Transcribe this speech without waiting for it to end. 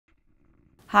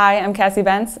Hi, I'm Cassie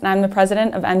Bence, and I'm the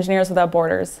president of Engineers Without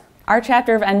Borders. Our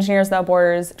chapter of Engineers Without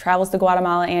Borders travels to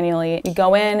Guatemala annually. We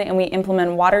go in and we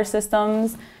implement water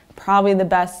systems. Probably the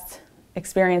best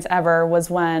experience ever was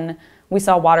when we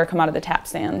saw water come out of the tap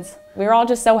stands. We were all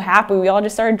just so happy. We all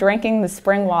just started drinking the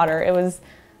spring water. It was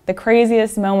the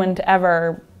craziest moment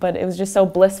ever, but it was just so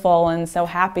blissful and so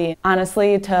happy.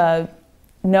 Honestly, to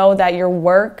know that your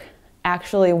work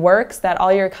actually works, that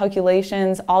all your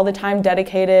calculations, all the time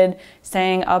dedicated,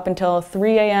 staying up until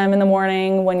 3 a.m. in the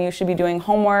morning when you should be doing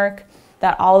homework,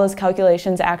 that all those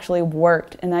calculations actually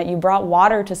worked, and that you brought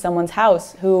water to someone's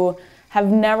house who have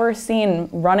never seen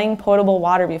running potable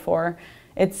water before.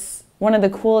 It's one of the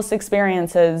coolest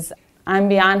experiences. I'm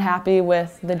beyond happy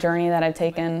with the journey that I've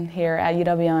taken here at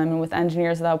UWM and with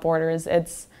Engineers Without Borders.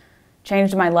 It's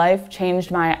changed my life,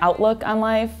 changed my outlook on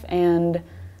life, and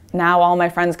now all my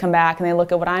friends come back and they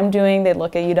look at what I'm doing, they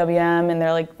look at UWM and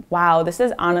they're like, wow, this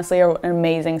is honestly an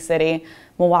amazing city.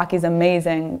 Milwaukee's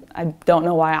amazing. I don't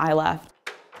know why I left.